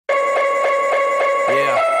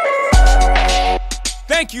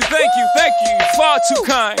Thank you, far too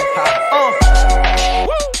kind.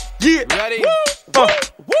 Yeah. Ready? Let's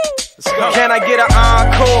go. Can I get an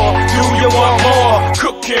encore? Do you want more?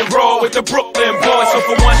 Cook and roll with the Brooklyn boys. So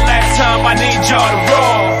for one last time, I need y'all to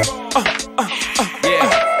roll. Yeah.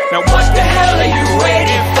 Now what the hell are you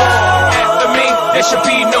waiting for? After me, there should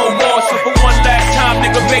be no more. So for one last time,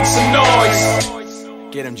 nigga, make some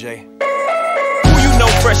noise. Get him, Jay. Who you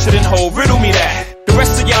know fresher than Ho? Riddle me that. The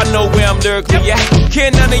rest of y'all know where I'm lyrically at.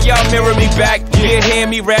 Can't none of y'all mirror me back. Yeah, hear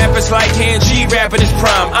me rap, it's like hand G rapping his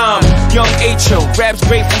prime. I'm young H.O., raps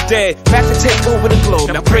Grateful Dead. Back to take over the globe,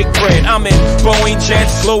 now break bread. I'm in Boeing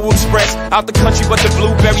jets, Global Express. Out the country, but the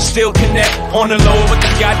blueberries still connect. On the low, but the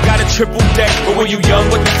yacht got a triple deck. But when you young,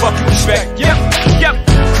 what the fuck you expect? Yep.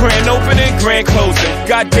 Grand opening, grand closing.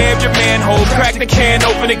 Goddamn your manhole, crack the can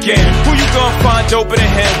open again. Who you gonna find open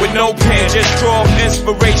in him with no pen? Just draw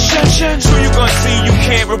inspiration. Who you gonna see you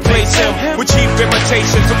can't replace him with cheap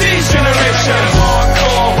imitations of these generations?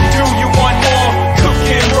 Encore, do you want more? Cook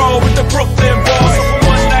and roll with the Brooklyn boys. So for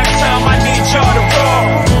one last time, I need y'all to roll.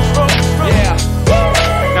 Yeah.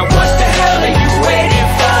 Now what the hell are you waiting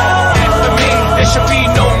for? After me, there should be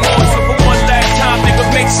no more. So for one last time, nigga,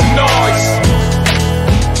 make some noise.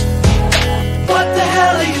 What the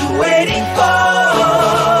hell are you waiting for?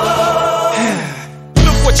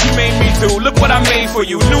 Look what you made me do, look what I made for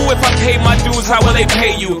you. Knew if I paid my dues, how will they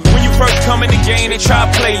pay you? When you first come in the game, they try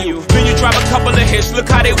to play you. Then you drop a couple of hits, look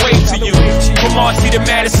how they wave to you. From Marcy to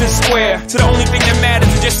Madison Square, to the only thing that matters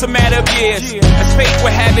is just a matter of years. As fate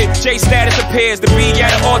would have it, J status appears to be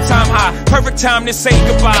at an all-time high. Perfect time to say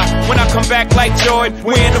goodbye. When I come back like Jordan,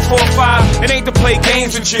 we're in the 4-5. It ain't to play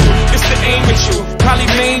games with you, it's to aim at you, probably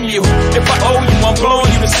maim you. If I owe you, I'm blowing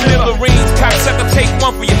you to smithereens. Cocksucker, take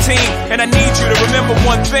one for your team, and I need you to remember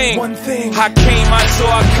one thing. I came, I saw,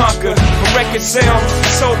 I conquered. A record sales,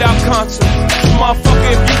 sold out concert.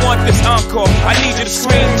 Motherfucker, if you want this encore, I need you to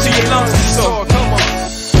scream till your lungs are sore.